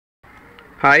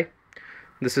Hi,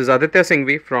 this is Aditya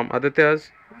Singhvi from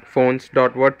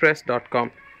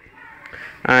aditya'sphones.wordpress.com,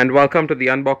 and welcome to the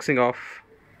unboxing of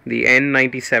the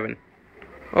N97.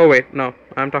 Oh wait, no,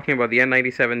 I'm talking about the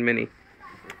N97 mini.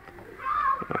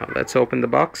 Let's open the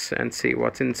box and see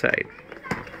what's inside.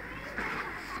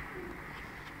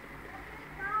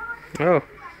 Oh,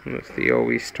 that's the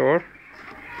OV store.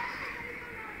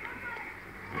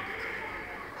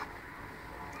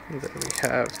 Then we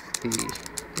have the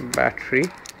battery.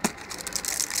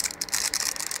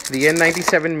 The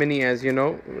N97 mini, as you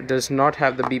know, does not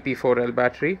have the BP4L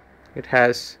battery. It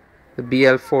has the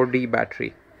BL4D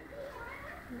battery.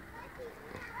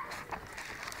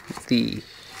 The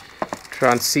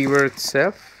transceiver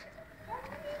itself,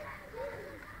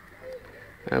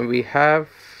 and we have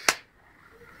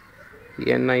the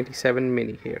N97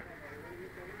 mini here.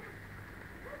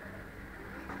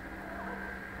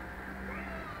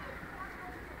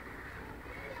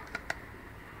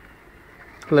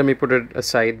 Let me put it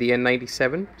aside, the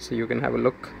N97, so you can have a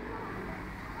look.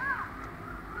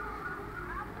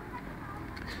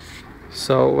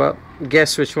 So, well,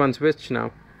 guess which one's which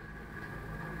now.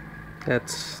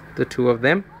 That's the two of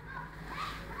them.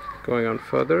 Going on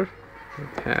further, we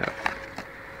have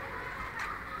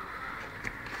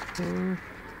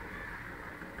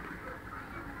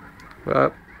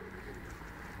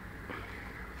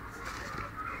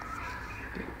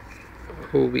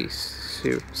OV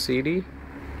CD.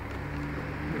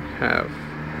 Have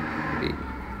the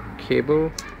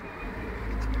cable,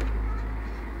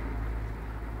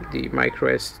 the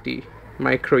micro USB,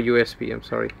 I'm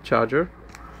sorry, charger,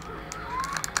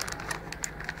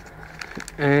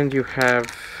 and you have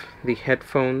the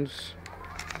headphones,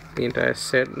 the entire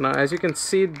set. Now, as you can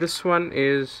see, this one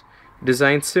is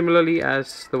designed similarly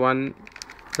as the one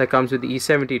that comes with the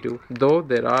E72, though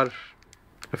there are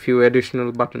a few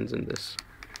additional buttons in this.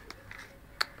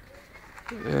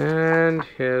 And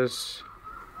here's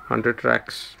 100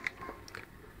 tracks.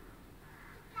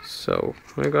 So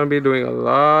we're gonna be doing a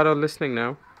lot of listening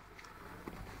now.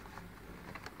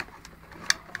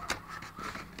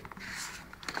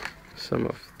 Some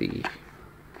of the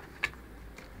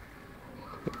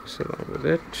books along with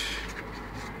it,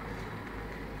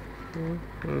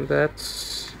 and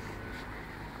that's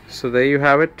so there you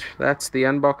have it. That's the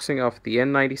unboxing of the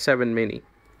N97 mini.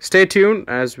 Stay tuned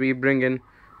as we bring in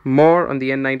more on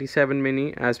the N97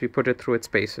 mini as we put it through its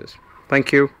paces.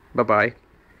 Thank you. Bye bye.